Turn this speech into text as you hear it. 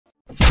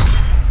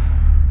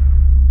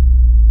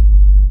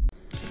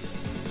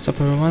Sup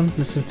everyone,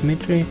 this is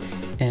Dmitry,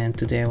 and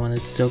today I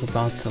wanted to talk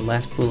about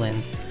lat pull-in.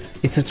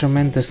 It's a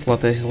tremendous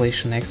lat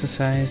isolation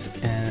exercise,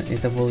 and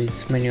it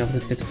avoids many of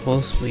the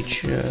pitfalls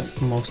which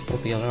most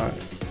popular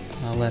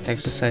lat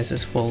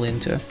exercises fall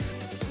into.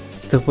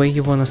 The way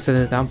you want to set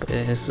it up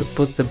is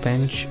put the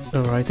bench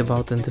right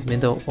about in the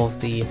middle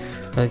of the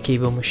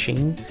cable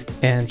machine,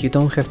 and you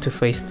don't have to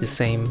face the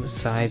same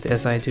side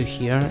as I do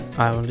here.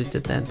 I only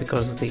did that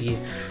because the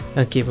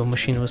cable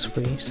machine was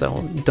free,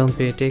 so don't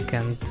be a dick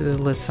and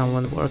let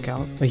someone work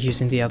out.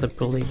 Using the other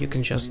pulley you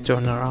can just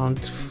turn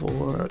around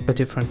for a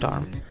different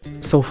arm.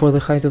 So for the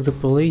height of the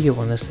pulley you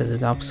want to set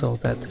it up so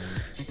that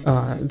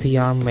the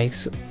arm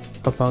makes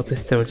about a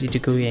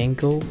 30-degree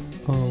angle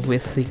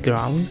with the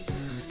ground,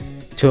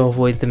 to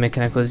avoid the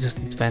mechanical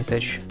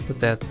disadvantage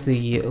that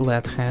the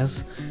lat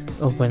has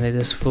when it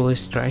is fully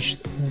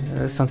stretched,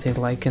 something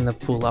like in a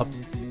pull-up.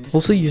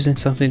 Also, using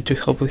something to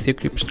help with your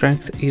grip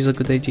strength is a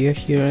good idea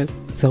here,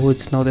 though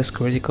it's not as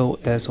critical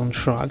as on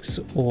shrugs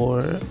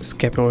or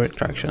scapular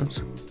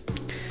retractions.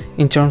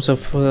 In terms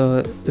of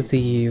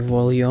the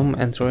volume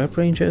and rep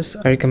ranges,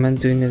 I recommend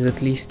doing it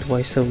at least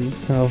twice a week,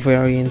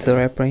 varying the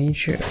rep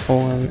range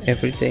on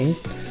every day.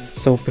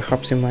 So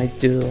perhaps you might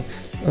do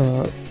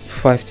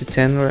 5 to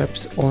 10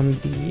 reps on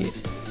the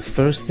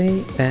first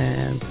day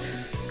and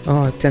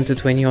 10 to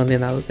 20 on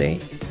another day,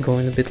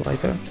 going a bit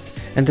lighter.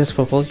 And as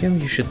for volume,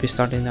 you should be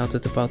starting out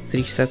at about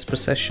 3 sets per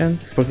session,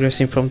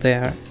 progressing from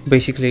there.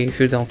 Basically, if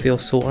you don't feel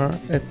sore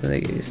at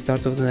the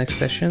start of the next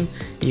session,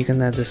 you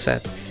can add a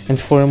set.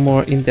 And for a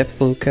more in-depth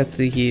look at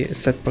the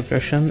set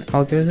progression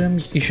algorithm,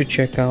 you should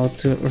check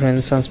out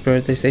Renaissance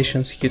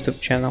Periodization's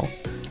YouTube channel.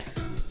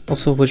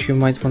 Also, what you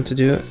might want to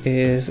do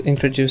is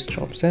introduce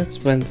drop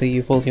sets when the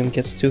volume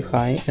gets too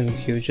high and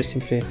you just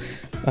simply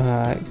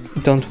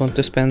don't want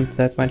to spend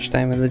that much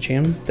time in the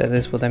gym. That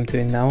is what I'm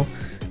doing now.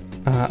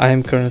 I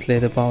am currently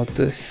at about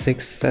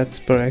 6 sets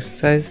per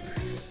exercise,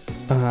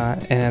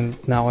 and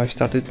now I've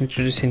started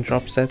introducing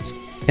drop sets,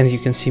 and you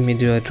can see me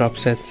do a drop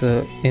set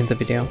in the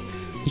video.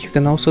 You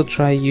can also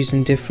try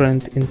using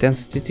different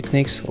intensity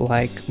techniques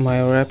like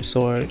myo reps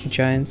or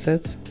giant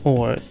sets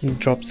or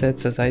drop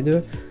sets as I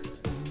do.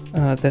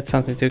 That's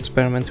something to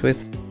experiment with.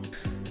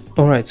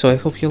 Alright, so I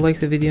hope you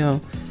liked the video.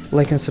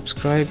 Like and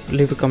subscribe,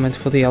 leave a comment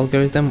for the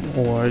algorithm,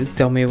 or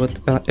tell me what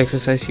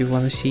exercise you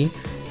want to see,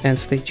 and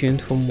stay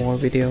tuned for more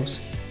videos.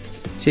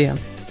 See ya!